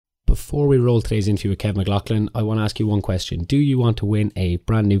before we roll today's interview with Kev McLaughlin, I want to ask you one question. Do you want to win a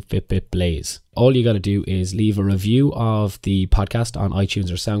brand new Fitbit Blaze? All you got to do is leave a review of the podcast on iTunes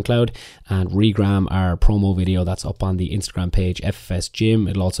or SoundCloud and regram our promo video that's up on the Instagram page, FFS Gym.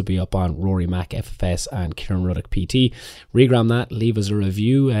 It'll also be up on Rory Mack FFS and Kieran Ruddock PT. Regram that, leave us a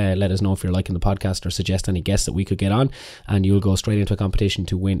review, let us know if you're liking the podcast or suggest any guests that we could get on, and you'll go straight into a competition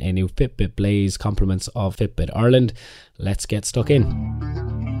to win a new Fitbit Blaze, compliments of Fitbit Ireland. Let's get stuck in.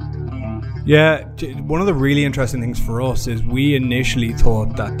 Yeah, one of the really interesting things for us is we initially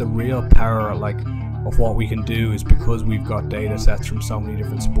thought that the real power of what we can do is because we've got data sets from so many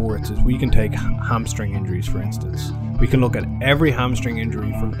different sports is we can take hamstring injuries, for instance. We can look at every hamstring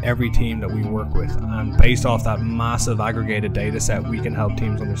injury from every team that we work with, and based off that massive aggregated data set, we can help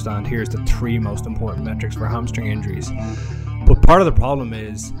teams understand here's the 3 most important metrics for hamstring injuries. But part of the problem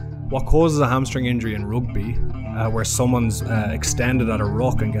is what causes a hamstring injury in rugby, where someone's extended at a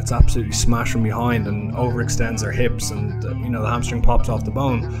ruck and gets absolutely smashed from behind and overextends their hips and the hamstring pops off the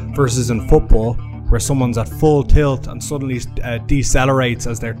bone, versus in football where someone's at full tilt and suddenly decelerates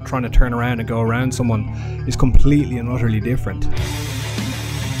as they're trying to turn around and go around someone, is completely and utterly different.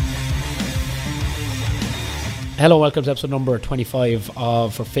 Hello, welcome to episode number 25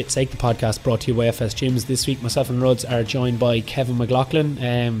 of For Fit's Sake, the podcast brought to you by FS Gyms. This week, myself and Ruds are joined by Kevin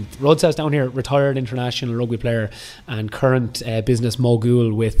McLaughlin. Ruds has down here, retired international rugby player and current business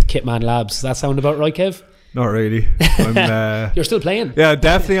mogul with Kitman Labs. Does that sound about right, Kev? Not really. You're still playing? Yeah,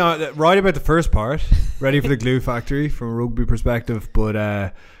 definitely. Right about the first part. Ready for the glue factory from a rugby perspective,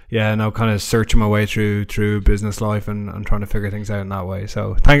 but now kind of searching my way through business life and trying to figure things out in that way.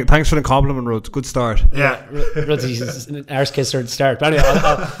 So thanks for the compliment, Ruds. Good start. Yeah, Ruds is an arse kisser to start. But anyway,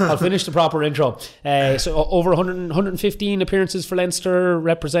 I'll finish the proper intro. So over 115 appearances for Leinster,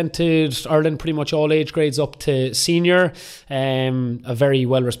 represented Ireland pretty much all age grades up to senior. A very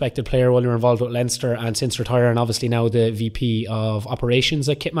well respected player while you're involved with Leinster, and since retiring, obviously now the VP of operations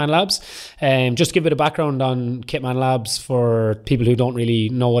at Kitman Labs. Just to give a bit of background on Kitman Labs for people who don't really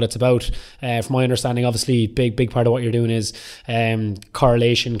know what it's about. From my understanding, obviously big part of what you're doing is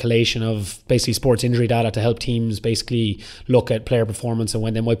collation of basically sports injury data to help teams basically look at player performance and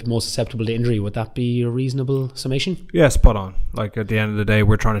when they might be most susceptible to injury. Would that be a reasonable summation? Yeah, spot on. Like at the end of the day,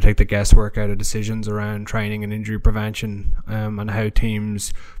 we're trying to take the guesswork out of decisions around training and injury prevention, and how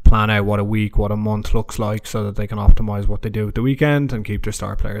teams plan out what a week, what a month looks like, so that they can optimize what they do at the weekend and keep their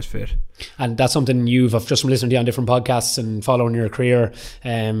star players fit. And that's something you've, just from listening to you on different podcasts and following your career,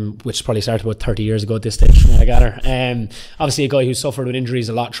 which probably started about 30 years ago at this stage from what I gather. Obviously a guy who suffered with injuries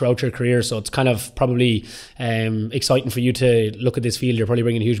a lot throughout your career, so it's kind of probably exciting for you to look at this field. You're probably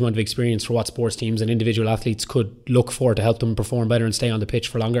bringing a huge amount of experience for what sports teams and individual athletes could look for to help them perform better and stay on the pitch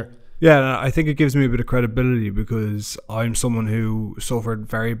for longer. Yeah, I think it gives me a bit of credibility because I'm someone who suffered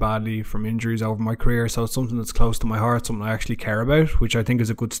very badly from injuries over my career, so it's something that's close to my heart, something I actually care about, which I think is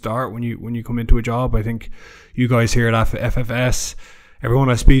a good start when you come into a job. I think you guys here at FFS, everyone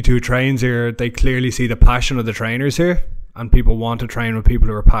I speak to who trains here, they clearly see the passion of the trainers here, and people want to train with people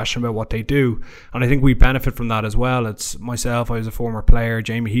who are passionate about what they do, and I think we benefit from that as well. It's myself, I was a former player,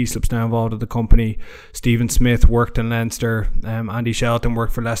 Jamie Heaslip's now involved with the company, Stephen Smith worked in Leinster, Andy Shelton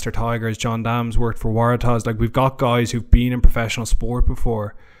worked for Leicester Tigers, John Dams worked for Waratahs. Like, we've got guys who've been in professional sport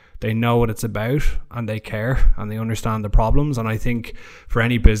before. They know what it's about and they care and they understand the problems, and I think for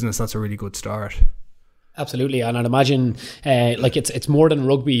any business that's a really good start. Absolutely, and I'd imagine it's more than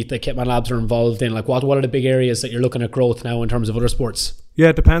rugby that Kitman Labs are involved in. Like, what are the big areas that you're looking at growth now in terms of other sports? Yeah,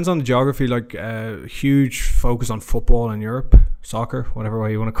 it depends on the geography. Like, huge focus on football in Europe, soccer, whatever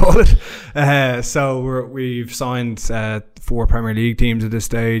way you want to call it. So we've signed 4 Premier League teams at this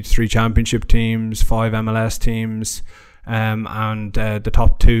stage, 3 Championship teams, 5 MLS teams, and the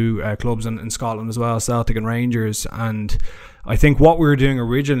top 2 clubs in Scotland as well, Celtic and Rangers. And I think what we were doing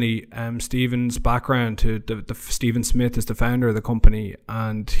originally, Stephen's background to Stephen Smith is the founder of the company,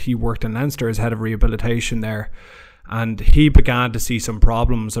 and he worked in Leinster as head of rehabilitation there. And he began to see some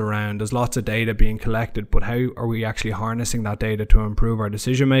problems around, there's lots of data being collected, but how are we actually harnessing that data to improve our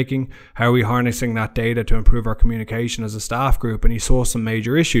decision making? How are we harnessing that data to improve our communication as a staff group? And he saw some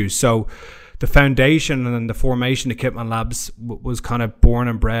major issues. So the foundation and the formation of Kitman Labs was kind of born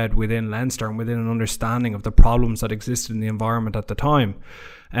and bred within Leinster and within an understanding of the problems that existed in the environment at the time.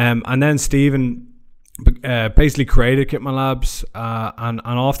 And then Stephen basically created Kitman Labs, and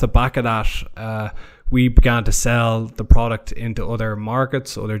off the back of that, we began to sell the product into other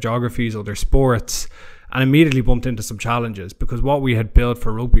markets, other geographies, other sports, and immediately bumped into some challenges because what we had built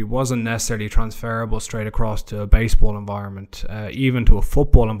for rugby wasn't necessarily transferable straight across to a baseball environment. Even to a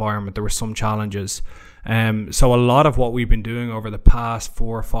football environment, there were some challenges. So a lot of what we've been doing over the past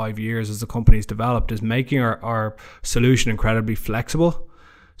 4 or 5 years as the company's developed is making our solution incredibly flexible,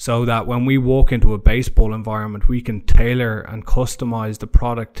 so that when we walk into a baseball environment, we can tailor and customize the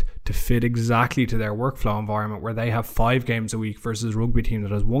product to fit exactly to their workflow environment, where they have 5 games a week versus a rugby team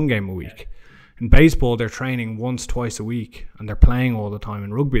that has 1 game a week. In baseball, they're training once, twice a week, and they're playing all the time.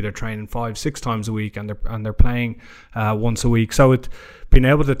 In rugby, they're training 5, 6 times a week, and they're playing once a week. So being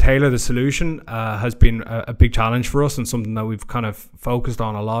able to tailor the solution has been a big challenge for us, and something that we've kind of focused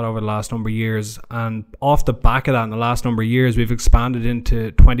on a lot over the last number of years. And off the back of that, in the last number of years, we've expanded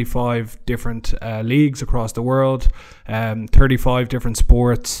into 25 different leagues across the world, 35 different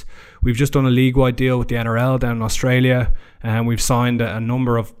sports. We've just done a league-wide deal with the NRL down in Australia, and we've signed a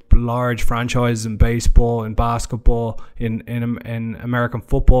number of large franchises in baseball, in basketball, in American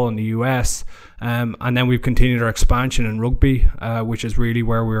football in the US, and then we've continued our expansion in rugby, which is really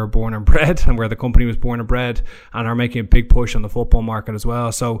where we were born and bred, and where the company was born and bred, and are making a big push on the football market as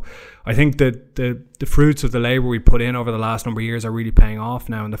well. So I think that the fruits of the labor we put in over the last number of years are really paying off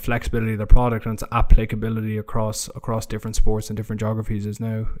now, and the flexibility of the product and its applicability across different sports and different geographies is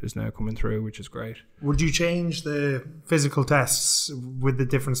now coming through, which is great. Would you change the physical tests with the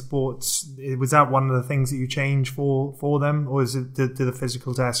different sports? Was that one of the things that you change for them, or do the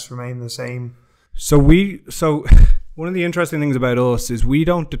physical tests remain the same? So one of the interesting things about us is we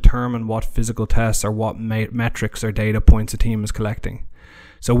don't determine what physical tests or what metrics or data points a team is collecting.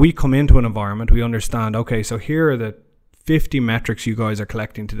 So we come into an environment, we understand, okay, so here are the 50 metrics you guys are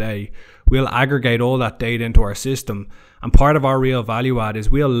collecting today. We'll aggregate all that data into our system, and part of our real value add is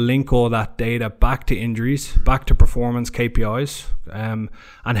we'll link all that data back to injuries, back to performance KPIs, and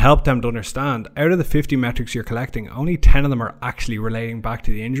help them to understand, out of the 50 metrics you're collecting, only 10 of them are actually relating back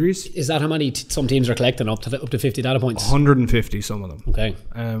to the injuries. Is that how many some teams are collecting, up to 50 data points? 150, some of them. Okay.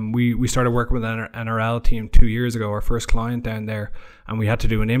 We started working with an NRL team 2 years ago, our first client down there, and we had to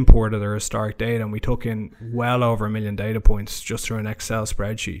do an import of their historic data, and we took in well over 1 million data points just through an Excel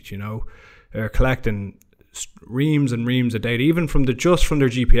spreadsheet. They're collecting reams and reams of data, even from their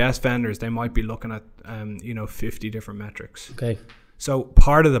GPS vendors. They might be looking at 50 different metrics. Okay. So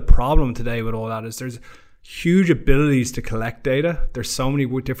part of the problem today with all that is there's huge abilities to collect data. There's so many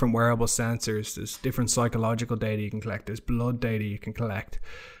different wearable sensors. There's different psychological data you can collect. There's blood data you can collect.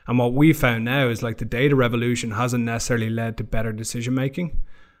 And what we found now is, like, the data revolution hasn't necessarily led to better decision making.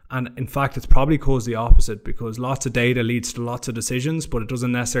 And in fact, it's probably caused the opposite, because lots of data leads to lots of decisions, but it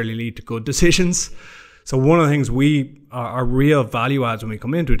doesn't necessarily lead to good decisions. So one of the things our real value adds when we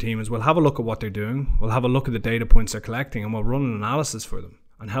come into a team is we'll have a look at what they're doing. We'll have a look at the data points they're collecting, and we'll run an analysis for them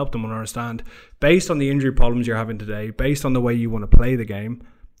and help them understand, based on the injury problems you're having today, based on the way you want to play the game,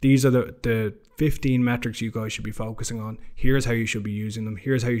 these are the 15 metrics you guys should be focusing on. Here's how you should be using them.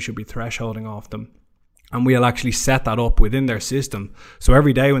 Here's how you should be thresholding off them. And we'll actually set that up within their system. So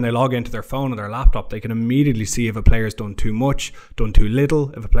every day when they log into their phone or their laptop, they can immediately see if a player's done too much, done too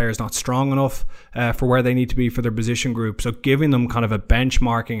little, if a player's not strong enough for where they need to be for their position group. So giving them kind of a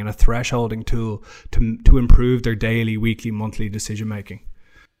benchmarking and a thresholding tool to improve their daily, weekly, monthly decision making.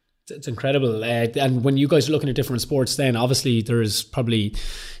 It's incredible. And when you guys are looking at different sports, then obviously there's probably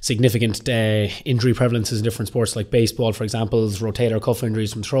significant injury prevalences in different sports, like baseball, for example, rotator cuff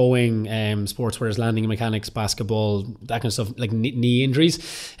injuries from throwing, sports where there's landing mechanics, basketball, that kind of stuff, like knee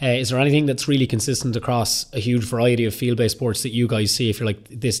injuries. Is there anything that's really consistent across a huge variety of field-based sports that you guys see, if you're like,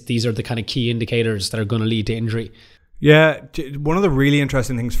 these are the kind of key indicators that are going to lead to injury? Yeah, one of the really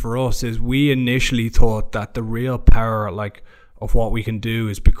interesting things for us is we initially thought that the real power, of what we can do,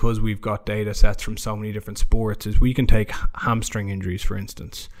 is because we've got data sets from so many different sports, is we can take hamstring injuries, for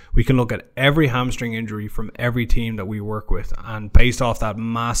instance. We can look at every hamstring injury from every team that we work with, and based off that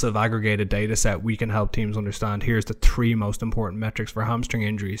massive aggregated data set, we can help teams understand, here's the 3 most important metrics for hamstring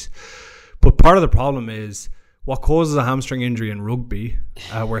injuries. But part of the problem is, what causes a hamstring injury in rugby,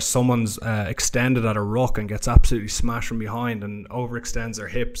 where someone's extended at a ruck and gets absolutely smashed from behind and overextends their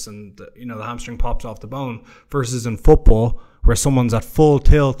hips, and the hamstring pops off the bone, versus in football, where someone's at full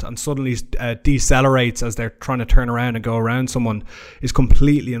tilt and suddenly decelerates as they're trying to turn around and go around someone, is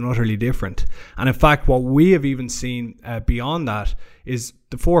completely and utterly different. And in fact, what we have even seen beyond that is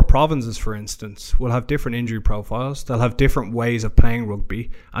the 4 provinces, for instance, will have different injury profiles. They'll have different ways of playing rugby,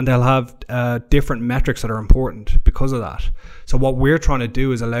 and they'll have different metrics that are important because of that. So what we're trying to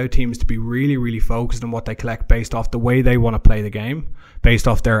do is allow teams to be really, really focused on what they collect based off the way they want to play the game, based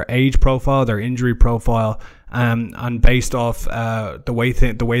off their age profile, their injury profile, and based off the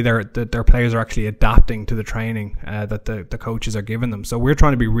way their players are actually adapting to the training that the coaches are giving them. So we're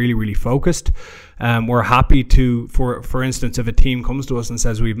trying to be really, really focused. We're happy to, for instance, if a team comes to us and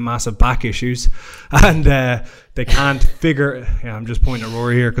says we have massive back issues and they can't figure. Yeah, I'm just pointing at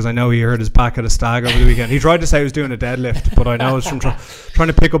Rory here because I know he hurt his back at a stag over the weekend. He tried to say he was doing a deadlift, but I know it's from trying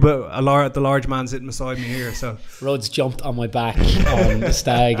to pick up the large man sitting beside me here. So Rhodes jumped on my back on the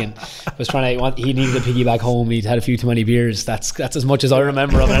stag and was he needed a piggyback home. He'd had a few too many beers. That's as much as I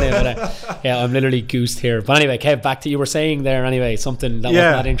remember of it anyway. But I'm literally goosed here. But anyway, Kev, back to you were saying there anyway, something that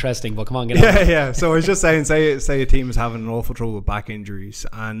wasn't that interesting, but come on, get on. Yeah. So I was just saying, say a team is having an awful trouble with back injuries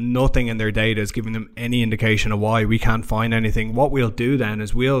and nothing in their data is giving them any indication of why. We can't find anything. What we'll do then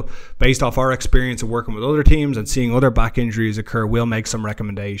is based off our experience of working with other teams and seeing other back injuries occur, we'll make some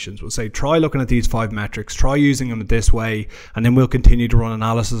recommendations. We'll say, try looking at these 5 metrics, try using them this way, and then we'll continue to run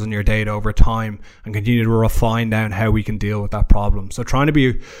analysis on your data over time and continue to refine down how we can deal with that problem. So trying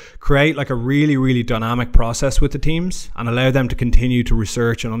to create like a really, really dynamic process with the teams and allow them to continue to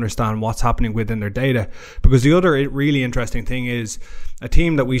research and understand what's happening within their data. Because the other really interesting thing is a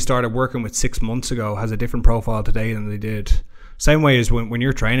team that we started working with 6 months ago has a different profile today than they did. Same way as when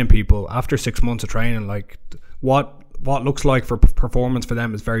you're training people, after 6 months of training, like what looks like for performance for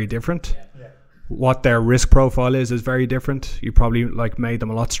them is very different. Yeah. What their risk profile is very different. You probably like made them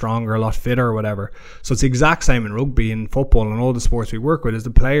a lot stronger, a lot fitter or whatever. So it's the exact same in rugby and football and all the sports we work with, is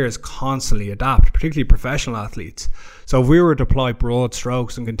the players constantly adapt, particularly professional athletes. So if we were to apply broad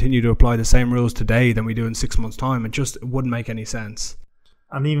strokes and continue to apply the same rules today than we do in 6 months' time, it wouldn't make any sense.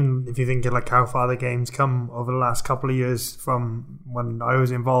 And even if you think of like how far the game's come over the last couple of years from when I was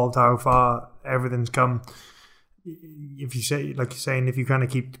involved, how far everything's come. If you say, like you're saying, if you kind of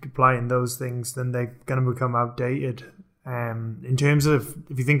keep applying those things, then they're going to become outdated. In terms of,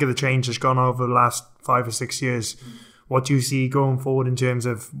 if you think of the change that's gone over the last 5 or 6 years, what do you see going forward in terms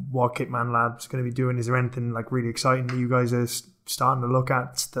of what Kitman Lab's going to be doing? Is there anything like really exciting that you guys are starting to look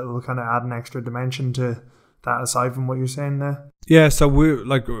at that will kind of add an extra dimension to that aside from what you're saying there? Yeah, so we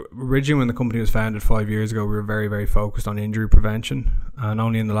like originally when the company was founded 5 years ago, we were very, very focused on injury prevention, and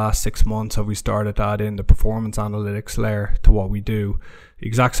only in the last 6 months have we started to add in the performance analytics layer to what we do. The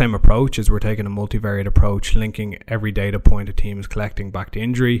exact same approach is we're taking a multivariate approach, linking every data point a team is collecting back to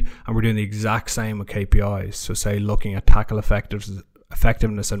injury, and we're doing the exact same with KPIs. So say looking at tackle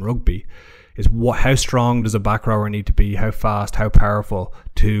effectiveness in rugby, is how strong does a back rower need to be, how fast, how powerful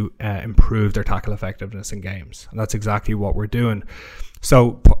to improve their tackle effectiveness in games. And that's exactly what we're doing.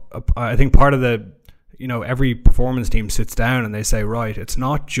 So I think part of the, every performance team sits down and they say, right, it's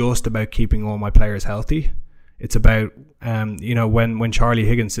not just about keeping all my players healthy. It's about, when Charlie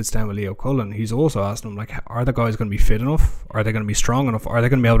Higgins sits down with Leo Cullen, he's also asking them, like, are the guys going to be fit enough? Are they going to be strong enough? Are they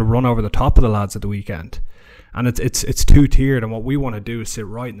going to be able to run over the top of the lads at the weekend? And it's two-tiered, and what we want to do is sit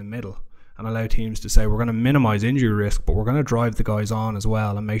right in the middle and allow teams to say, we're going to minimize injury risk, but we're going to drive the guys on as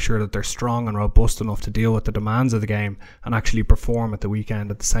well and make sure that they're strong and robust enough to deal with the demands of the game and actually perform at the weekend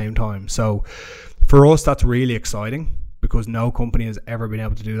at the same time. So for us, that's really exciting because no company has ever been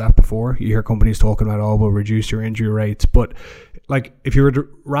able to do that before. You hear companies talking about, we'll reduce your injury rates, but like if you were to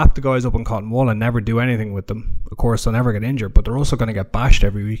wrap the guys up in cotton wool and never do anything with them, of course they'll never get injured, but they're also going to get bashed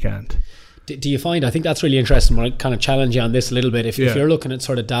every weekend. Do you find, I think that's really interesting, I kind of challenge you on this a little bit, if you're looking at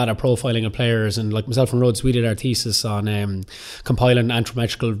sort of data profiling of players, and like myself and Rhodes, we did our thesis on compiling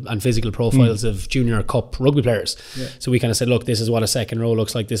anthropometrical and physical profiles of junior cup rugby players. So we kind of said, look, this is what a second row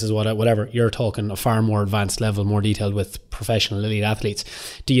looks like, this is what whatever. You're talking a far more advanced level, more detailed with professional elite athletes.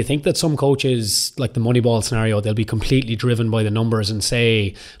 Do you think that some coaches, like the Moneyball scenario, they'll be completely driven by the numbers and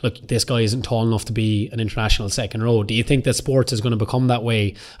say, look, this guy isn't tall enough to be an international second row? Do you think that sports is going to become that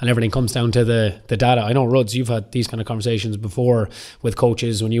way and everything comes down to the data? I know, Rhodes, you've had these kind of conversations before with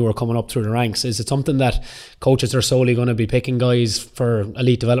coaches when you were coming up through the ranks. Is it something that coaches are solely going to be picking guys for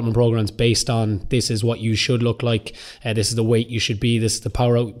elite development programs based on this is what you should look like, this is the weight you should be, this is the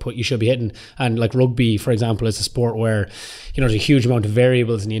power output you should be hitting? And like rugby, for example, is a sport where there's a huge amount of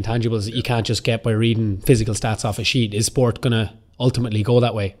variables and the intangibles that you can't just get by reading physical stats off a sheet. Is sport going to ultimately go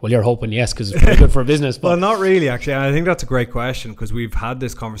that way? Well, you're hoping yes, because it's pretty good for business. But. Well, not really, actually. I think that's a great question because we've had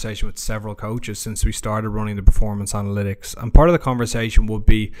this conversation with several coaches since we started running the performance analytics. And part of the conversation would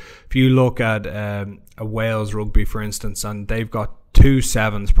be, if you look at a Wales rugby, for instance, and they've got 2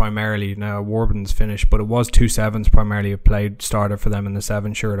 sevens primarily. Now Warburton's finished, but it was 2 sevens primarily who played starter for them in the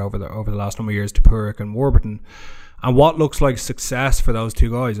 7 shirt over the last number of years, Tupuric and Warburton. And what looks like success for those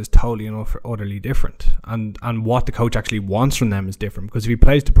two guys is totally and utterly different. And what the coach actually wants from them is different. Because if he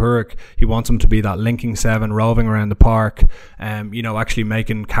plays Topuria, he wants them to be that linking seven, roving around the park, actually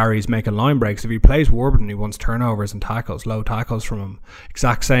making carries, making line breaks. If he plays Warburton, he wants turnovers and tackles, low tackles from him.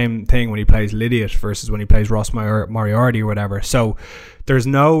 Exact same thing when he plays Lydiate versus when he plays Ross Moriarty or whatever. So there's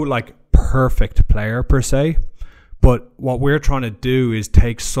no like perfect player per se. But what we're trying to do is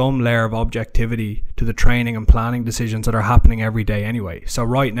take some layer of objectivity to the training and planning decisions that are happening every day anyway. So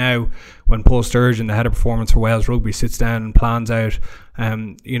right now, when Paul Sturgeon, the head of performance for Wales Rugby, sits down and plans out,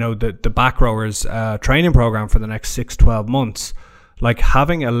 the back rowers training program for the next 6-12 months, like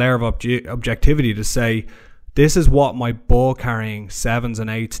having a layer of objectivity to say, this is what my ball carrying 7s and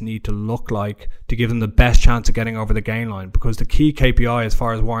 8s need to look like to give them the best chance of getting over the gain line. Because the key KPI as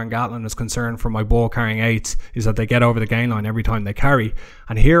far as Warren Gatland is concerned for my ball carrying 8s is that they get over the gain line every time they carry.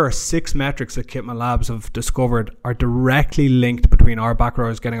 And here are 6 metrics that Kitman Labs have discovered are directly linked between our back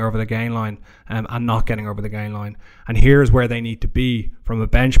rowers getting over the gain line and not getting over the gain line. And here's where they need to be from a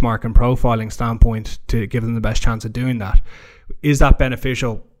benchmark and profiling standpoint to give them the best chance of doing that. Is that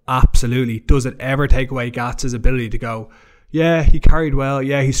beneficial? Absolutely. Does it ever take away Gats' ability to go, yeah, he carried well,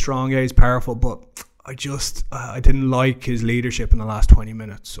 yeah, he's strong, yeah, he's powerful, but I didn't like his leadership in the last 20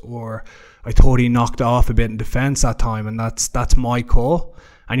 minutes, or I thought he knocked off a bit in defence that time, and that's my call.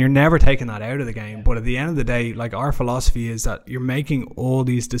 And you're never taking that out of the game. But at the end of the day, like, our philosophy is that you're making all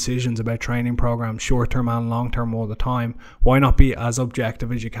these decisions about training programs, short-term and long-term, all the time. Why not be as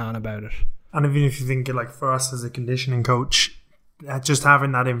objective as you can about it? And even if you think, like, for us as a conditioning coach, just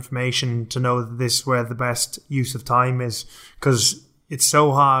having that information to know that this is where the best use of time is, because it's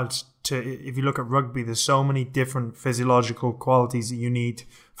so hard to, if you look at rugby, there's so many different physiological qualities that you need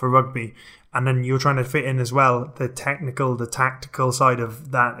for rugby, and then you're trying to fit in as well the technical, the tactical side of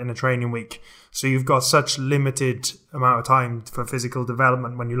that in a training week. So you've got such limited amount of time for physical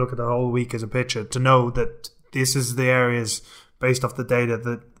development when you look at the whole week as a pitcher, to know that this is the areas based off the data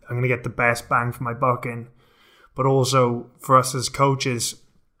that I'm going to get the best bang for my buck in. But also for us as coaches,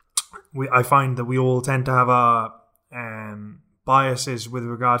 I find that we all tend to have our biases with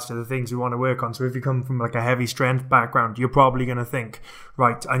regards to the things we want to work on. So if you come from like a heavy strength background, you're probably going to think,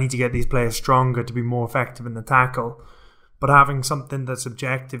 right, I need to get these players stronger to be more effective in the tackle. But having something that's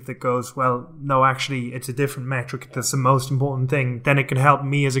objective that goes, well, no, actually, it's a different metric that's the most important thing, then it can help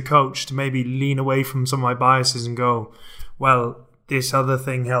me as a coach to maybe lean away from some of my biases and go, well, this other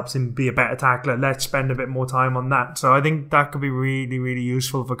thing helps him be a better tackler. Let's spend a bit more time on that. So I think that could be really, really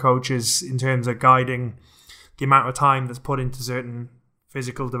useful for coaches in terms of guiding the amount of time that's put into certain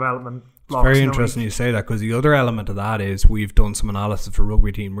physical development blocks. It's very interesting you say that, because the other element of that is we've done some analysis for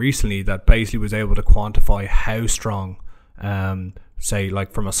rugby team recently that basically was able to quantify how strong, say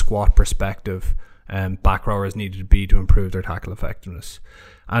like from a squat perspective, back rowers needed to be to improve their tackle effectiveness.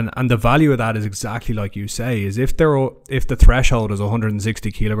 And the value of that is exactly like you say, is if the threshold is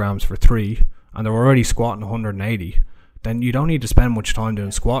 160 kilograms for 3 and they're already squatting 180, then you don't need to spend much time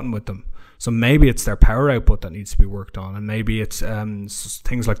doing squatting with them. So maybe it's their power output that needs to be worked on, and maybe it's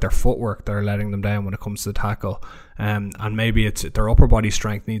things like their footwork that are letting them down when it comes to the tackle, and maybe it's their upper body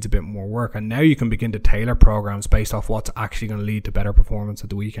strength needs a bit more work. And now you can begin to tailor programs based off what's actually going to lead to better performance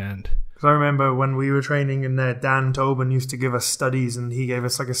at the weekend. Because I remember when we were training, and Dan Tobin used to give us studies, and he gave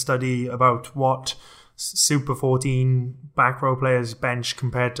us like a study about what Super 14 back row players bench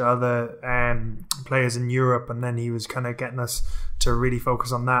compared to other players in Europe, and then he was kind of getting us to really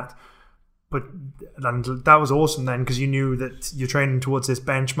focus on that. But and that was awesome then, because you knew that you're training towards this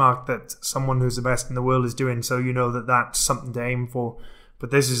benchmark that someone who's the best in the world is doing, so you know that that's something to aim for.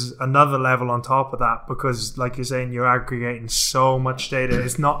 But this is another level on top of that, because like you're saying, you're aggregating so much data.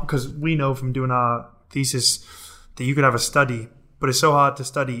 It's not, because we know from doing our thesis that you could have a study, but it's so hard to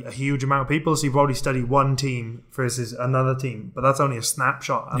study a huge amount of people, so you probably study one team versus another team, but that's only a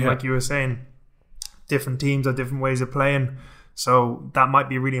snapshot. And like you were saying, different teams have different ways of playing. So that might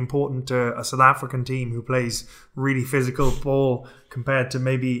be really important to a South African team who plays really physical ball compared to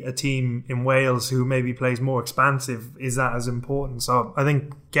maybe a team in Wales who maybe plays more expansive. Is that as important? So I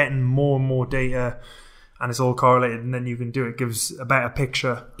think getting more and more data, and it's all correlated, and then you can do it, gives a better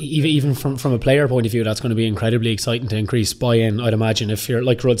picture. Even from a player point of view, that's going to be incredibly exciting to increase buy-in, I'd imagine. If you're,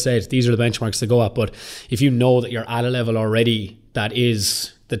 like Rud said, these are the benchmarks to go at, but if you know that you're at a level already that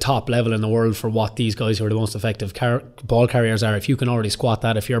is the top level in the world for what these guys who are the most effective ball carriers are, if you can already squat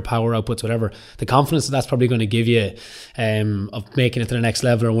that, if your power outputs, whatever, the confidence that's probably going to give you of making it to the next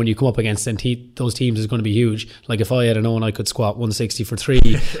level, or when you come up against those teams, is going to be huge. Like if I had known I could squat 160 for 3,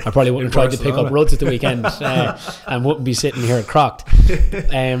 I probably wouldn't have tried to pick up Ruds at the weekend and wouldn't be sitting here crocked.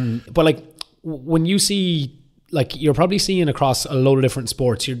 But like when you see like you're probably seeing across a load of different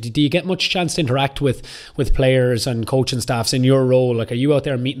sports. Do you get much chance to interact with players and coaching staffs in your role? Like, are you out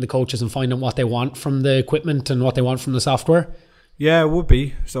there meeting the coaches and finding what they want from the equipment and what they want from the software? Yeah, it would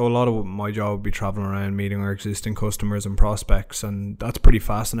be. So a lot of my job would be traveling around meeting our existing customers and prospects, and that's pretty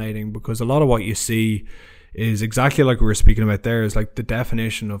fascinating because a lot of what you see is exactly like we were speaking about there, is like the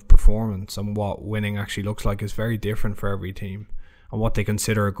definition of performance and what winning actually looks like is very different for every team. And what they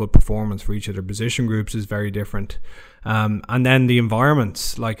consider a good performance for each of their position groups is very different. And then the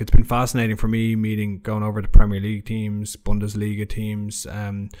environments, like it's been fascinating for me going over to Premier League teams, Bundesliga teams,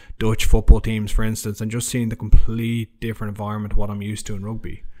 Dutch football teams, for instance, and just seeing the complete different environment of what I'm used to in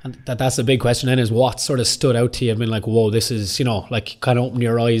rugby. And that's a big question then, is what sort of stood out to you? I mean, like, whoa, this is, like kind of open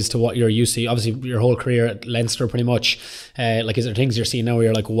your eyes to what you're used to. Obviously, your whole career at Leinster pretty much. Like, is there things you're seeing now where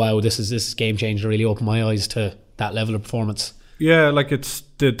you're like, wow, this is game changer, really opened my eyes to that level of performance? Yeah, like it's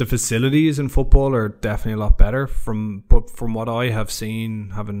the facilities in football are definitely a lot better but from what I have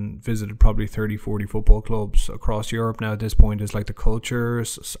seen, having visited probably 30, 40 football clubs across Europe now at this point, is like the culture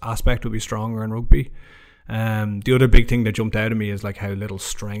aspect will be stronger in rugby. The other big thing that jumped out at me is like how little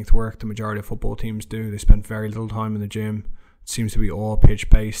strength work the majority of football teams do. They spend very little time in the gym. It seems to be all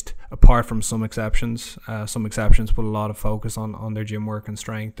pitch based, apart from some exceptions. Some exceptions put a lot of focus on their gym work and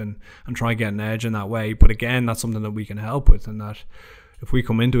strength and try and get an edge in that way. But again, that's something that we can help with, and that if we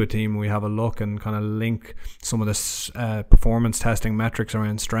come into a team and we have a look and kind of link some of this performance testing metrics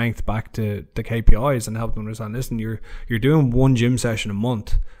around strength back to the KPIs and help them understand, listen, you're doing one gym session a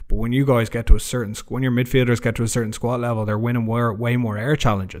month, but when you guys get to when your midfielders get to a certain squat level, they're winning way more air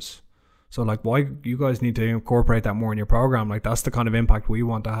challenges. So like, why you guys need to incorporate that more in your program? Like, that's the kind of impact we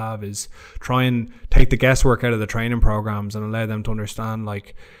want to have, is try and take the guesswork out of the training programs and allow them to understand,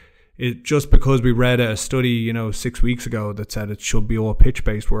 like, it just because we read a study 6 weeks ago that said it should be all pitch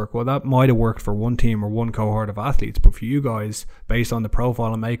based work, well, that might have worked for one team or one cohort of athletes, but for you guys, based on the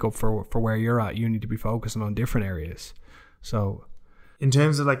profile and makeup for where you're at, you need to be focusing on different areas. So in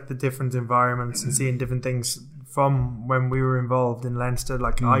terms of like the different environments and seeing different things from when we were involved in Leinster,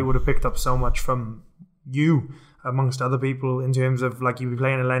 like I would have picked up so much from you amongst other people in terms of, like, you be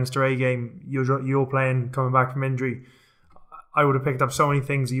playing a Leinster A game, you're playing coming back from injury. I would have picked up so many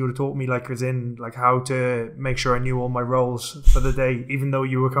things that you would have taught me, like, as in like how to make sure I knew all my roles for the day, even though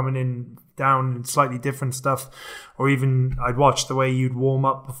you were coming in down in slightly different stuff, or even I'd watch the way you'd warm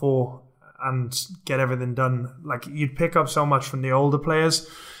up before and get everything done. Like, you'd pick up so much from the older players,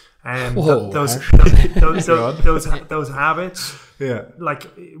 and those habits. Yeah. Like,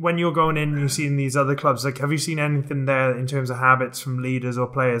 when you're going in and you're seeing these other clubs, like, have you seen anything there in terms of habits from leaders or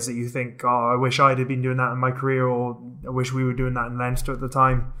players that you think, oh, I wish I'd have been doing that in my career, or I wish we were doing that in Leinster at the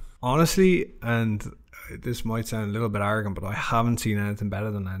time? Honestly, and this might sound a little bit arrogant, but I haven't seen anything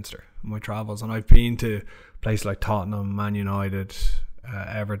better than Leinster in my travels. And I've been to places like Tottenham, Man United,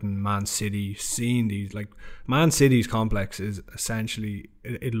 Everton, Man City, seeing these, like, Man City's complex is essentially,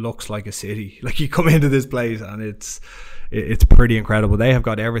 it looks like a city. Like, you come into this place and it's pretty incredible. They have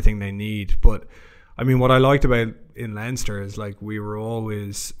got everything they need. But I mean, what I liked about in Leinster is, like, we were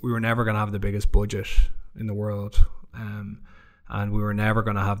never going to have the biggest budget in the world, and we were never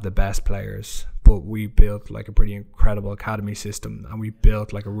going to have the best players, but we built like a pretty incredible academy system, and we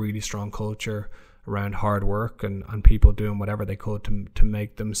built like a really strong culture around hard work and people doing whatever they could to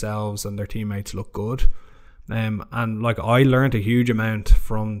make themselves and their teammates look good. And like, I learned a huge amount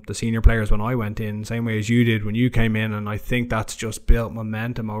from the senior players when I went in, same way as you did when you came in, and I think that's just built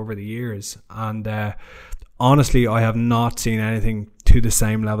momentum over the years. And honestly, I have not seen anything to the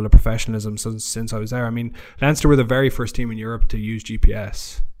same level of professionalism since I was there. I mean, Leinster were the very first team in Europe to use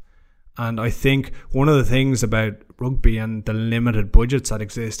GPS. And I think one of the things about rugby and the limited budgets that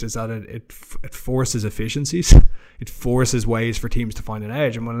exist is that it forces efficiencies. It forces ways for teams to find an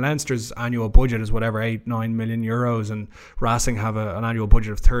edge. And when Leinster's annual budget is whatever, 8-9 million euros, and Racing have an annual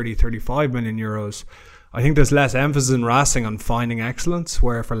budget of 30-35 million euros, I think there's less emphasis in Racing on finding excellence,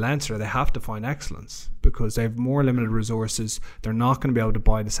 where for Leinster they have to find excellence because they have more limited resources. They're not going to be able to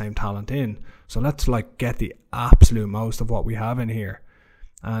buy the same talent in. So let's like get the absolute most of what we have in here.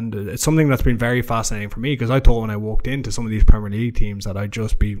 And it's something that's been very fascinating for me, because I thought when I walked into some of these Premier League teams that I'd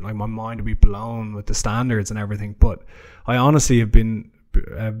just be like, my mind would be blown with the standards and everything. But I honestly have been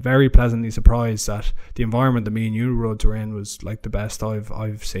very pleasantly surprised that the environment that me and you, Ruds, were in was like the best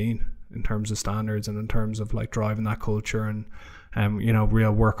I've seen in terms of standards and in terms of like driving that culture and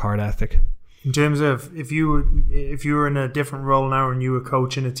real work hard ethic. In terms of if you were in a different role now and you were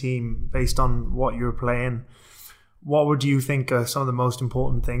coaching a team based on what you were playing, what would you think are some of the most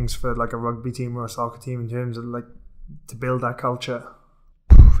important things for like a rugby team or a soccer team in terms of like to build that culture?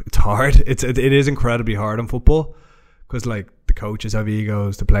 It's hard. It is incredibly hard in football because like the coaches have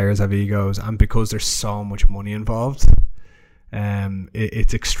egos, the players have egos, and because there's so much money involved,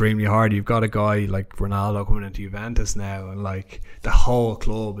 it's extremely hard. You've got a guy like Ronaldo coming into Juventus now, and like the whole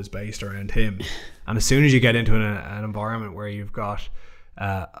club is based around him. And as soon as you get into an environment where you've got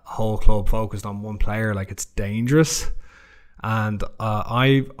a whole club focused on one player, like it's dangerous. And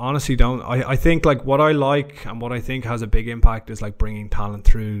I honestly don't. I think like what I like and what I think has a big impact is like bringing talent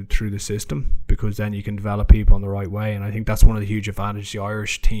through the system, because then you can develop people in the right way. And I think that's one of the huge advantages the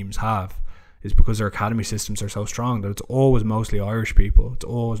Irish teams have, is because their academy systems are so strong that it's always mostly Irish people. It's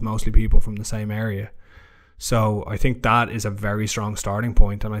always mostly people from the same area. So I think that is a very strong starting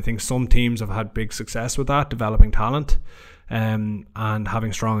point. And I think some teams have had big success with that, developing talent. And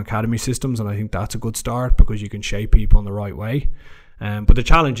having strong academy systems, and I think that's a good start because you can shape people in the right way. But the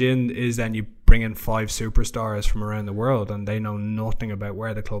challenge is then you bring in 5 superstars from around the world, and they know nothing about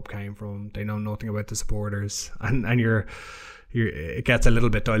where the club came from. They know nothing about the supporters, and it gets a little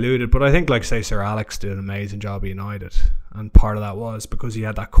bit diluted. But I think like say Sir Alex did an amazing job at United, and part of that was because he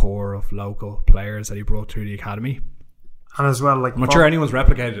had that core of local players that he brought through the academy. And as well, like I'm not sure anyone's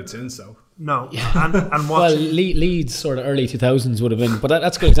replicated it since, so. No, and watching. Well, Leeds sort of early 2000s would have been, but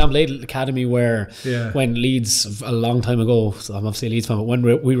that's a good example. They had an academy where when Leeds a long time ago, so I'm obviously a Leeds fan, but when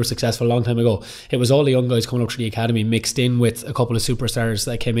we were successful a long time ago, it was all the young guys coming up through the academy mixed in with a couple of superstars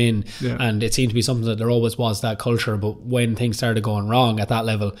that came in, and it seemed to be something that there always was that culture. But when things started going wrong at that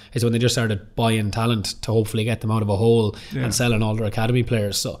level is when they just started buying talent to hopefully get them out of a hole and selling all their academy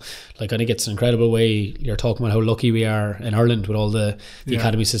players. So like I think it's an incredible way. You're talking about how lucky we are in Ireland with all the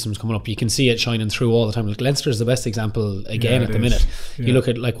academy systems coming up. You can see it shining through all the time. Like Leinster is the best example again at the minute. You look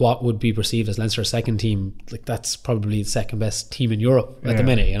at like what would be perceived as Leinster's second team, like that's probably the second best team in Europe at the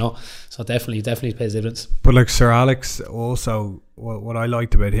minute, you know. So definitely pays dividends. But like Sir Alex also, what I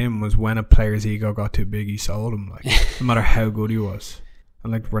liked about him was when a player's ego got too big, he sold him, like no matter how good he was.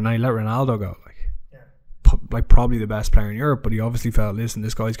 And like let Ronaldo go, like probably the best player in Europe, but he obviously felt, listen,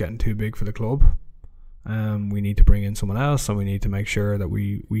 this guy's getting too big for the club. We need to bring in someone else, and we need to make sure that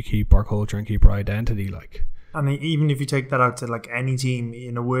we keep our culture and keep our identity. Like, and even if you take that out to like any team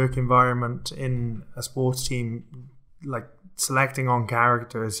in a work environment, in a sports team, like selecting on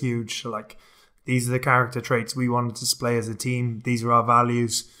character is huge. So like, these are the character traits we want to display as a team. These are our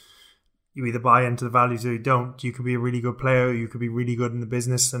values. You either buy into the values or you don't. You could be a really good player, you could be really good in the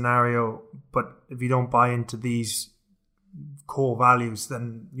business scenario, but if you don't buy into these core values,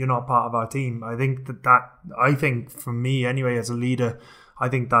 then you're not part of our team. I think I think for me anyway, as a leader, I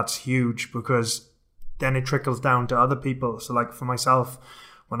think that's huge, because then it trickles down to other people. So like for myself,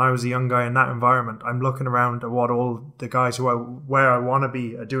 when I was a young guy in that environment, I'm looking around at what all the guys where I want to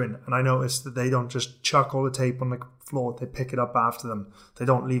be are doing, and I noticed that they don't just chuck all the tape on the floor, they pick it up after them. They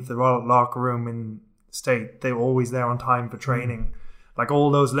don't leave the locker room in state. They're always there on time for training. Like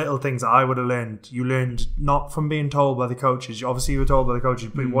all those little things that I would have learned, you learned not from being told by the coaches. Obviously you were told by the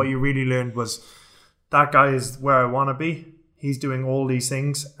coaches, but what you really learned was that guy is where I want to be. He's doing all these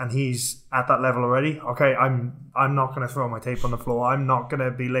things and he's at that level already. Okay, I'm not going to throw my tape on the floor. I'm not going to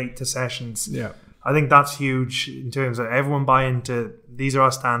be late to sessions. Yeah, I think that's huge in terms of everyone buy into, these are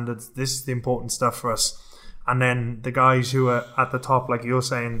our standards. This is the important stuff for us. And then the guys who are at the top, like you're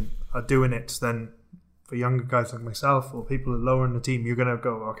saying, are doing it. Then for younger guys like myself or people lower in the team, you're going to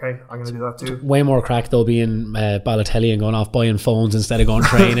go, okay, I'm going to do that too. Way more crack though being Balotelli and going off buying phones instead of going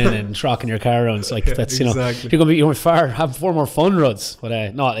training and trucking your car around. It's like that's exactly. You're going to be have far more fun roads.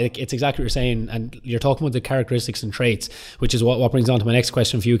 But no, it's exactly what you're saying, and you're talking about the characteristics and traits, which is what brings on to my next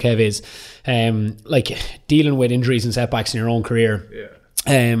question for you, Kev, is like dealing with injuries and setbacks in your own career. Yeah.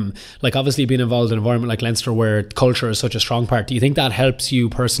 Like obviously being involved in an environment like Leinster where culture is such a strong part, do you think that helps you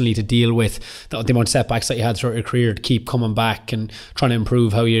personally to deal with the amount of setbacks that you had throughout your career, to keep coming back and trying to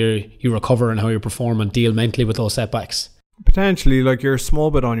improve how you recover and how you perform and deal mentally with those setbacks? Potentially, like you're a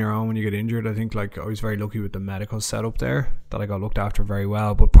small bit on your own when you get injured. I think like I was very lucky with the medical setup there, that I got looked after very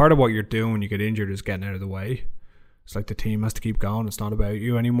well, but part of what you're doing when you get injured is getting out of the way. It's like the team has to keep going. It's not about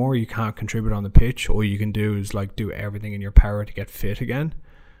you anymore. You can't contribute on the pitch. All you can do is like do everything in your power to get fit again.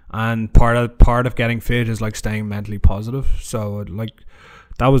 And part of getting fit is like staying mentally positive. So like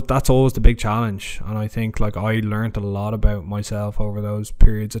that's always the big challenge. And I think like I learned a lot about myself over those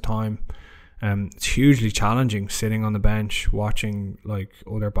periods of time. It's hugely challenging sitting on the bench watching like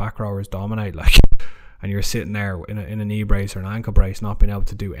other back rowers dominate, like, and you're sitting there in a knee brace or an ankle brace, not being able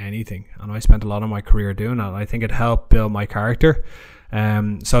to do anything. And I spent a lot of my career doing that. And I think it helped build my character.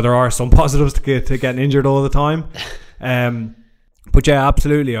 So there are some positives to getting injured all the time. But yeah,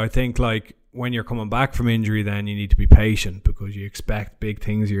 absolutely. I think like when you're coming back from injury, then you need to be patient because you expect big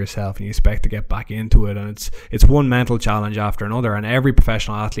things of yourself and you expect to get back into it. And it's one mental challenge after another, and every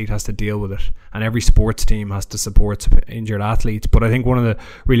professional athlete has to deal with it, and every sports team has to support injured athletes. But I think one of the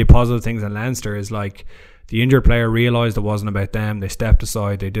really positive things in Leinster is like the injured player realised it wasn't about them. They stepped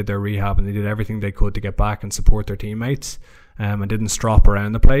aside, they did their rehab, and they did everything they could to get back and support their teammates. And didn't strop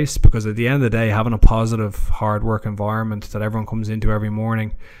around the place, because at the end of the day, having a positive, hard work environment that everyone comes into every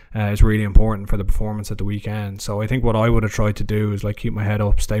morning is really important for the performance at the weekend. So I think what I would have tried to do is like keep my head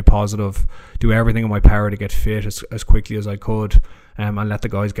up, stay positive, do everything in my power to get fit as quickly as I could, and let the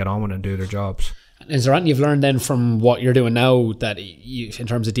guys get on with it and do their jobs. Is there anything you've learned then from what you're doing now that you, in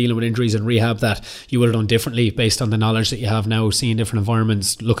terms of dealing with injuries and rehab, that you would have done differently based on the knowledge that you have now, seeing different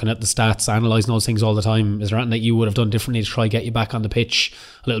environments, looking at the stats, analysing those things all the time? Is there anything that you would have done differently to try get you back on the pitch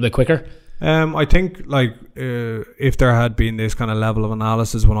a little bit quicker? I think like if there had been this kind of level of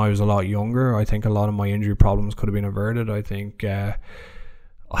analysis when I was a lot younger, I think a lot of my injury problems could have been averted. I think I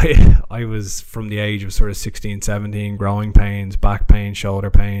was from the age of sort of 16, 17, growing pains, back pain,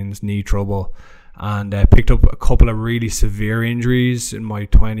 shoulder pains, knee trouble, and picked up a couple of really severe injuries in my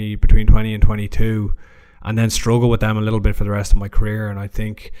between 20 and 22, and then struggled with them a little bit for the rest of my career. And I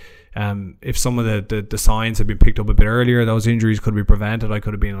think if some of the signs had been picked up a bit earlier, those injuries could be prevented. I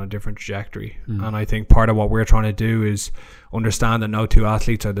could have been on a different trajectory. And I think part of what we're trying to do is understand that no two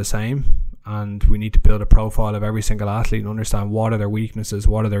athletes are the same, and we need to build a profile of every single athlete and understand what are their weaknesses,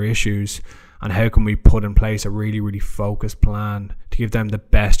 what are their issues, and how can we put in place a really, really focused plan to give them the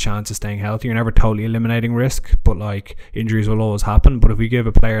best chance of staying healthy. You're never totally eliminating risk, but like injuries will always happen. But if we give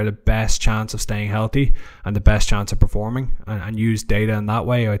a player the best chance of staying healthy and the best chance of performing and use data in that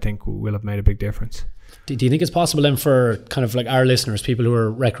way, I think we'll have made a big difference. Do you think it's possible then for kind of like our listeners, people who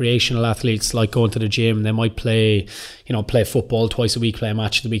are recreational athletes, like going to the gym, they might play football twice a week, play a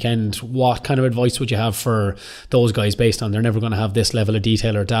match at the weekend? What kind of advice would you have for those guys based on they're never going to have this level of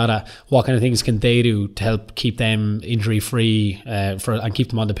detail or data? What kind of things can they do to help keep them injury free and keep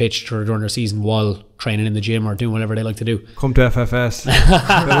them on the pitch during their season while training in the gym or doing whatever they like to do? Come to FFS.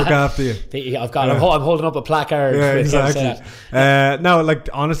 They'll look after you. I'm holding up a placard. Yeah, exactly. No, like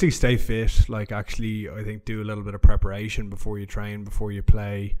honestly, stay fit. Like actually, I think do a little bit of preparation before you train, before you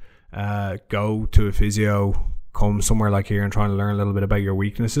play. Go to a physio. Come somewhere like here and try and learn a little bit about your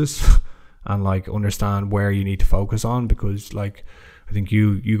weaknesses and like understand where you need to focus on, because like I think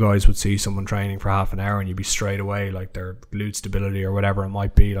you guys would see someone training for half an hour and you'd be straight away like their glute stability or whatever it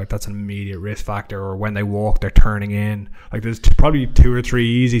might be, like that's an immediate risk factor. Or when they walk, they're turning in. Like there's probably 2 or 3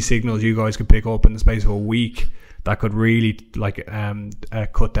 easy signals you guys could pick up in the space of a week that could really like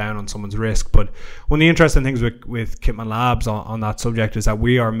cut down on someone's risk. But one of the interesting things with Kitman Labs on that subject is that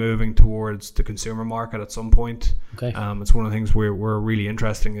we are moving towards the consumer market at some point. Okay. It's one of the things we're really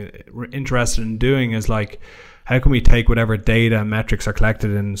interested in doing, is like how can we take whatever data and metrics are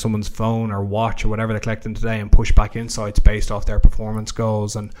collected in someone's phone or watch or whatever they're collecting today and push back insights based off their performance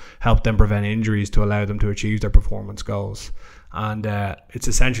goals and help them prevent injuries to allow them to achieve their performance goals. And it's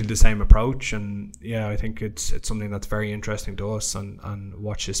essentially the same approach, and yeah, I think it's something that's very interesting to us, and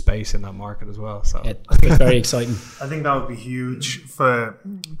watch this space in that market as well. So it's very exciting. I think that would be huge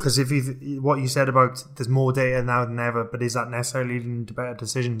because if what you said about there's more data now than ever, but is that necessarily leading to better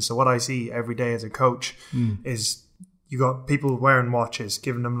decisions? So what I see every day as a coach is you got people wearing watches,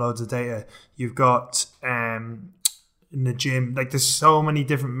 giving them loads of data. You've got in the gym, like there's so many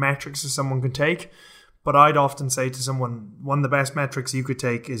different metrics that someone can take. But I'd often say to someone, one of the best metrics you could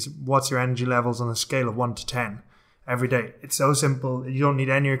take is what's your energy levels on a scale of 1 to 10 every day. It's so simple. You don't need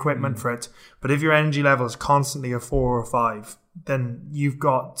any equipment for it. But if your energy level is constantly a 4 or 5, then you've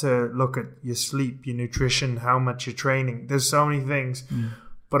got to look at your sleep, your nutrition, how much you're training. There's so many things.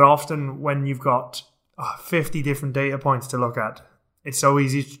 But often when you've got 50 different data points to look at, it's so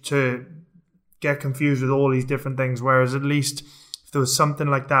easy to get confused with all these different things. Whereas at least there was something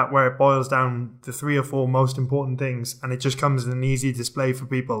like that where it boils down the 3 or 4 most important things and it just comes in an easy display for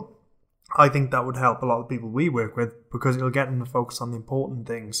people, I think that would help a lot of people we work with, because it'll get them to focus on the important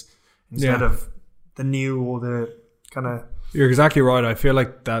things instead of the new or the kind of... You're exactly right. I feel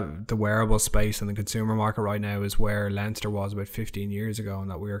like that the wearable space and the consumer market right now is where Leinster was about 15 years ago, and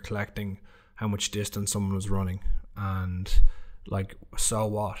that we were collecting how much distance someone was running, and like, so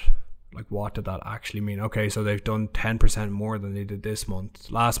what? Like, what did that actually mean? Okay, so they've done 10% more than they did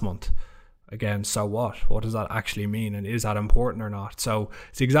last month. Again, so what? What does that actually mean? And is that important or not? So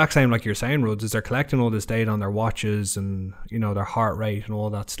it's the exact same like you're saying, Ruds, is they're collecting all this data on their watches and, their heart rate and all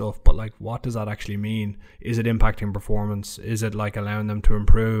that stuff. But like, what does that actually mean? Is it impacting performance? Is it like allowing them to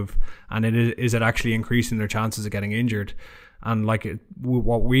improve? And is it actually increasing their chances of getting injured? And like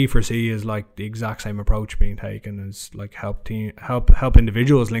what we foresee is like the exact same approach being taken, is like help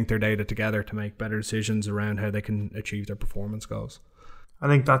individuals link their data together to make better decisions around how they can achieve their performance goals. I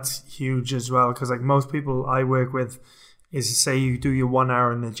think that's huge as well, because like most people I work with is, say you do your 1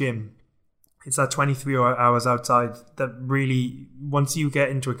 hour in the gym, it's that 23 hours outside that really, once you get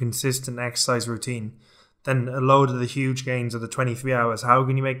into a consistent exercise routine, then a load of the huge gains of the 23 hours, how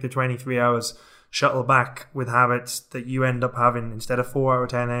can you make the 23 hours shuttle back with habits that you end up having, instead of 4 out of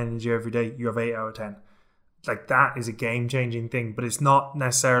 10 energy every day, you have 8 out of 10. Like, that is a game-changing thing, but it's not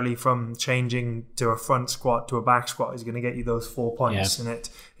necessarily from changing to a front squat to a back squat is going to get you those 4 points in it.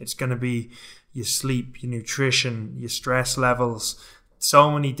 It's going to be your sleep, your nutrition, your stress levels,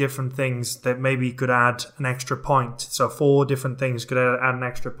 so many different things that maybe could add an extra point. So 4 different things could add an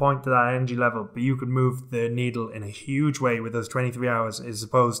extra point to that energy level, but you could move the needle in a huge way with those 23 hours, as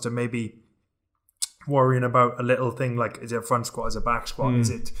opposed to maybe worrying about a little thing like, is it a front squat, is it a back squat,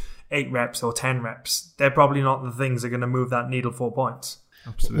 is it 8 reps or 10 reps? They're probably not the things that are going to move that needle 4 points.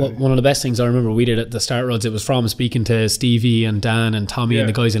 Absolutely. One of the best things I remember we did at the start, Rods, it was from speaking to Stevie and Dan and Tommy and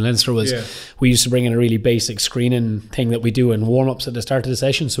the guys in Leinster, was we used to bring in a really basic screening thing that we do in warm-ups at the start of the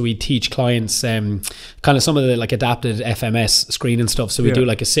session. So we teach clients kind of some of the like adapted FMS screening stuff. So we do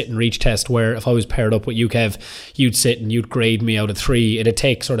like a sit and reach test where if I was paired up with you, Kev, you'd sit and you'd grade me out of 3.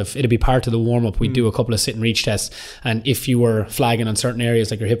 It'd be part of the warm-up. We'd do a couple of sit and reach tests, and if you were flagging on certain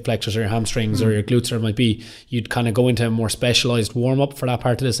areas like your hip flexors or your hamstrings or your glutes or it might be, you'd kind of go into a more specialised warm-up for that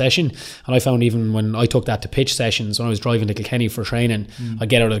part of the session. And I found even when I took that to pitch sessions, when I was driving to Kilkenny for training, I'd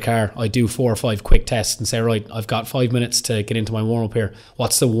get out of the car, I'd do 4 or 5 quick tests and say, right, I've got 5 minutes to get into my warm-up here.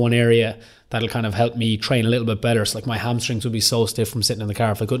 What's the one area that'll kind of help me train a little bit better? So like my hamstrings would be so stiff from sitting in the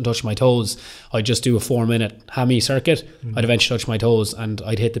car. If I couldn't touch my toes, I'd just do a 4-minute hammy circuit. I'd eventually touch my toes and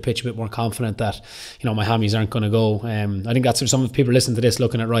I'd hit the pitch a bit more confident that, you know, my hammies aren't going to go. I think that's some people listening to this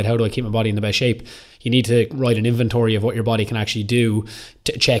looking at, right, how do I keep my body in the best shape? You need to write an inventory of what your body can actually do,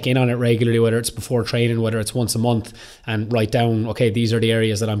 to check in on it regularly, whether it's before training, whether it's once a month, and write down, okay, these are the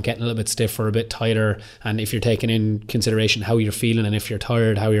areas that I'm getting a little bit stiffer, a bit tighter. And if you're taking in consideration how you're feeling and if you're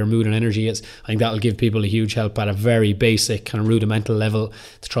tired, how your mood and energy is, I think that'll give people a huge help at a very basic kind of rudimental level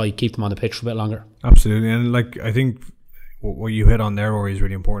to try keep them on the pitch for a bit longer. Absolutely. And like, I think what you hit on there, Rory, is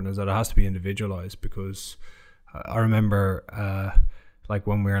really important, is that it has to be individualized, because I remember like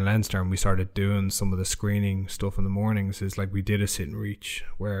when we were in Leinster and we started doing some of the screening stuff in the mornings, is like we did a sit and reach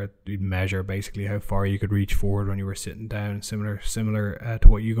where you'd measure basically how far you could reach forward when you were sitting down, similar to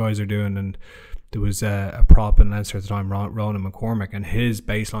what you guys are doing. And there was a prop in Leinster at the time, Ronan McCormick, and his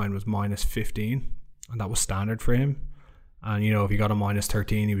baseline was -15, and that was standard for him. And you know, if he got a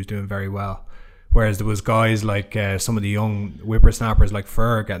 -13, he was doing very well. Whereas there was guys like some of the young whippersnappers like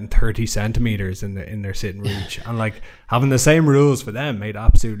Fer getting 30 centimeters in their sit and reach, and like having the same rules for them made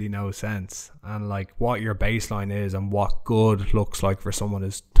absolutely no sense. And like what your baseline is and what good looks like for someone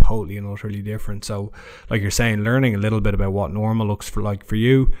is totally and utterly different. So like you're saying, learning a little bit about what normal looks for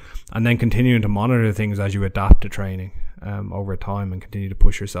you, and then continuing to monitor things as you adapt to training over time and continue to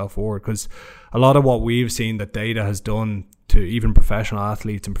push yourself forward. Because a lot of what we've seen that data has done to even professional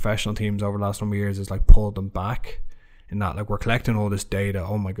athletes and professional teams over the last number of years is like pulled them back, in that like we're collecting all this data,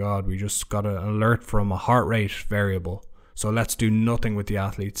 oh my god, we just got an alert from a heart rate variable, so let's do nothing with the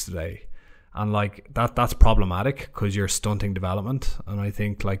athletes today. And like that's problematic, because you're stunting development. And I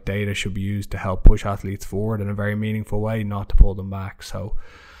think like data should be used to help push athletes forward in a very meaningful way, not to pull them back. So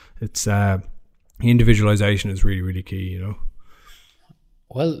it's individualization is really, really key, you know.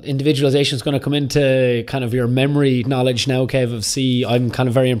 Well, individualization is going to come into kind of your memory knowledge now, Kev, of C. I'm kind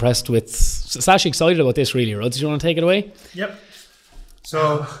of very impressed with, actually excited about this really. Rod, do you want to take it away? Yep.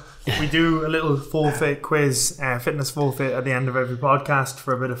 So we do a little forfeit quiz, fitness forfeit at the end of every podcast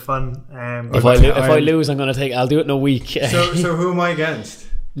for a bit of fun. If I lose, I'll do it in a week. So who am I against?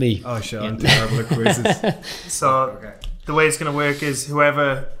 Me. Oh shit, I'm terrible at quizzes. So the way it's going to work is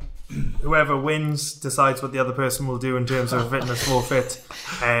whoever wins decides what the other person will do in terms of a fitness forfeit.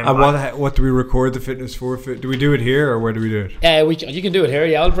 And what do we record the fitness forfeit? Do we do it here or where do we do it? You can do it here.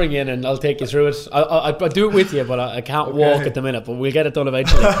 Yeah, I'll bring you in and I'll take you through it. I'll do it with you, but I can't walk at the minute. But we'll get it done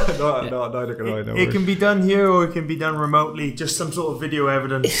eventually. No, neither can I. It can be done here or it can be done remotely. Just some sort of video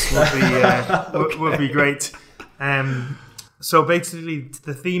evidence would be great. So basically,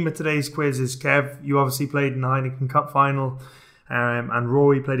 the theme of today's quiz is, Kev, you obviously played in the Heineken Cup final. And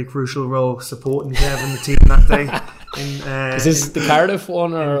Rory played a crucial role supporting Kev and the team that day. Is this the Cardiff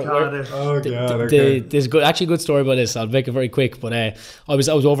one or Cardiff? Oh god! Okay. There's good story about this. I'll make it very quick. But I was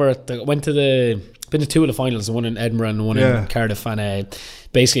over. Went to the been to two of the finals, the one in Edinburgh and the one in Cardiff, and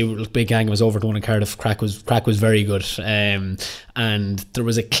basically Big Gang was over, the one in Cardiff. Crack was very good, and there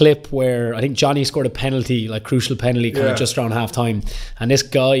was a clip where I think Johnny scored a penalty, like crucial penalty, kind of just around half time, and this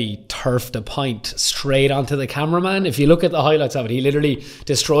guy turfed a pint straight onto the cameraman. If you look at the highlights of it, he literally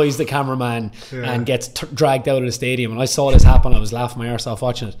destroys the cameraman and gets dragged out of the stadium. And I saw this happen, I was laughing my arse off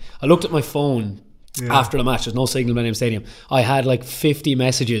watching it. I looked at my phone after the match. There's no signal in Millennium Stadium. I had like 50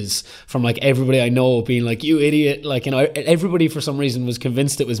 messages from like everybody I know being like, you idiot, like, you know, everybody for some reason was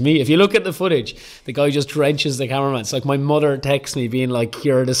convinced it was me. If you look at the footage, the guy just drenches the cameraman. It's like my mother texts me being like,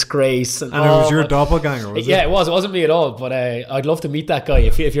 you're a disgrace, and it was your doppelganger, was it? Yeah, it wasn't me at all, but I'd love to meet that guy.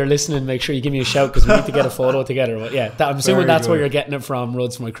 If you're listening, make sure you give me a shout, because we need to get a photo together. But yeah, I'm assuming that's where you're getting it from,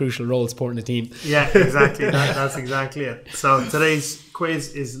 Ruds, for my crucial role supporting the team. Yeah, exactly. That's exactly it. So today's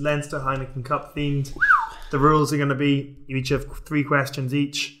quiz is Leinster Heineken Cup themed. The rules are going to be you each have 3 questions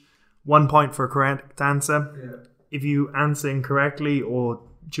each, 1 point for a correct answer. Yeah. If you answer incorrectly or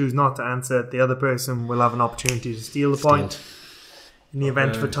choose not to answer, the other person will have an opportunity to steal the point. In the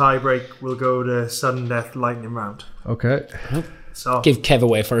event of a tie break, we'll go to sudden death lightning round. Okay. So give Kev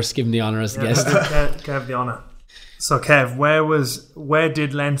away first. Give him the honour as the guest. Kev the honour. So Kev, where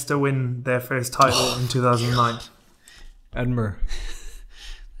did Leinster win their first title in 2009? Edinburgh.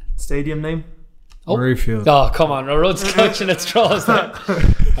 Stadium name? Murrayfield. Oh, come on. Rudd's clutching at straws there.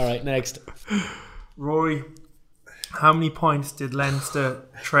 All right, next. Rory, how many points did Leinster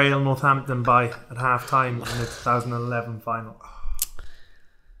trail Northampton by at half time in the 2011 final?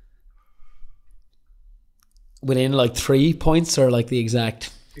 Within like 3 points, or like the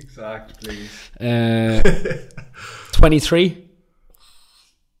exact? Exact, please. 23.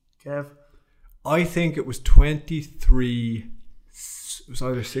 Kev? I think it was 23. It was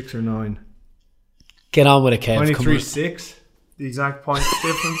either 6 or 9. Get on with it, Kev. 23-6. The exact point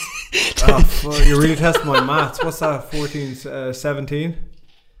difference. You're really testing my maths. What's that? 14, 17?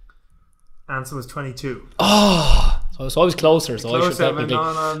 Answer was 22. Oh, so I was closer. So I should technically. No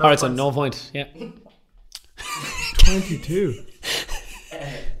all right, so no point. Yeah. 22.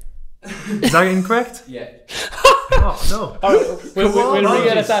 Is that incorrect? Yeah. Oh no. All right, we'll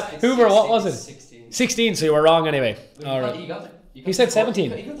re-get at that. Hoover, what was it? 16. So you were wrong anyway. All right. He said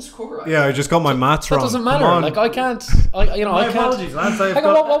 17. You got the score right. Yeah, I just got my maths wrong. That doesn't matter. Like I can't. My I can't. apologies, lads. Hang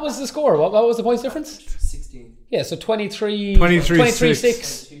on, what was the score? What was the points difference? 16. Yeah, so 23.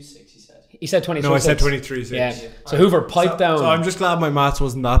 23-6. He said 23. No, I said 23-6. Yeah. So Hoover piped down. So I'm just glad my maths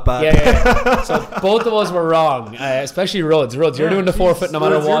wasn't that bad. Yeah. So both of us were wrong, especially Ruds. Ruds, you're doing the forfeit no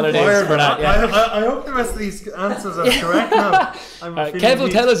matter what it is for that. Yeah. I hope the rest of these answers are correct now. Kev will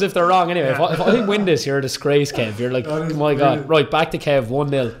tell us if they're wrong anyway. If I win this, you're a disgrace, Kev. You're like, oh my God. Right, back to Kev,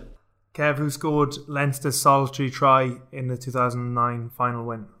 1-0. Kev, who scored Leinster's solitary try in the 2009 final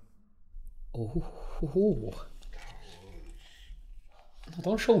win? Oh.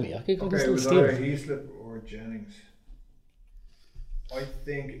 Don't show me. I can go it was steal. either Heaslip or Jennings. I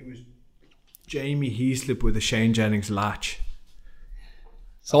think it was Jamie Heaslip with a Shane Jennings latch.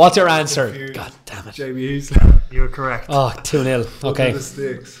 So what's your answer? God damn it. Jamie Heaslip. You're correct. Oh, 2-0. Okay. The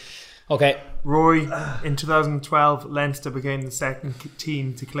sticks. Okay. Rory, in 2012, Leinster became the second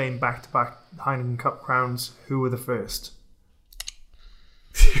team to claim back-to-back Heineken Cup crowns. Who were the first?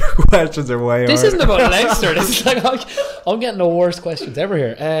 Your questions are way This hard. isn't about Leinster. This is like I'm getting the worst questions ever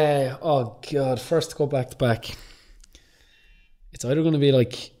here. Oh God, first to go back to back. It's either going to be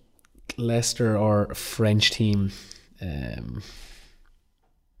like Leicester or a French team. Back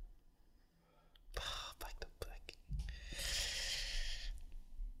to back.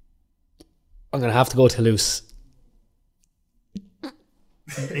 I'm going to have to go Toulouse.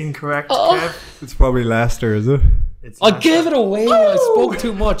 Incorrect, Kev. It's probably Leicester, is it? I gave it away. I spoke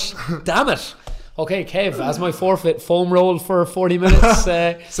too much. Damn it. Okay, Kev, as my forfeit, foam roll for 40 minutes.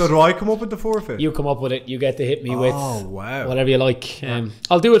 So do I come up with the forfeit? You come up with it. You get to hit me with wow. whatever you like.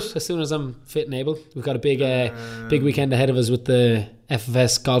 I'll do it as soon as I'm fit and able. We've got a big weekend ahead of us with the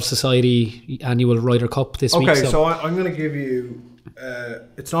FFS Golf Society annual Ryder Cup this week. Okay, so I'm going to give you...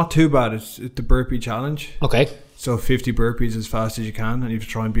 it's not too bad. It's the burpee challenge. Okay. So 50 burpees as fast as you can, and you have to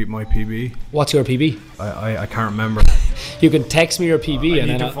try and beat my PB. What's your PB? I can't remember. You can text me your PB. I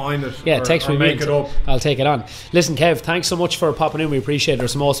need to find it. Yeah, text me. Make it up. I'll take it on. Listen, Kev, thanks so much for popping in. We appreciate it.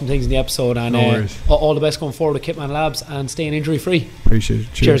 There's some awesome things in the episode, and no worries. All the best going forward with Kitman Labs, and staying injury free. Appreciate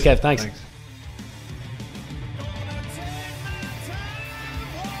it. Cheers Kev. Thanks.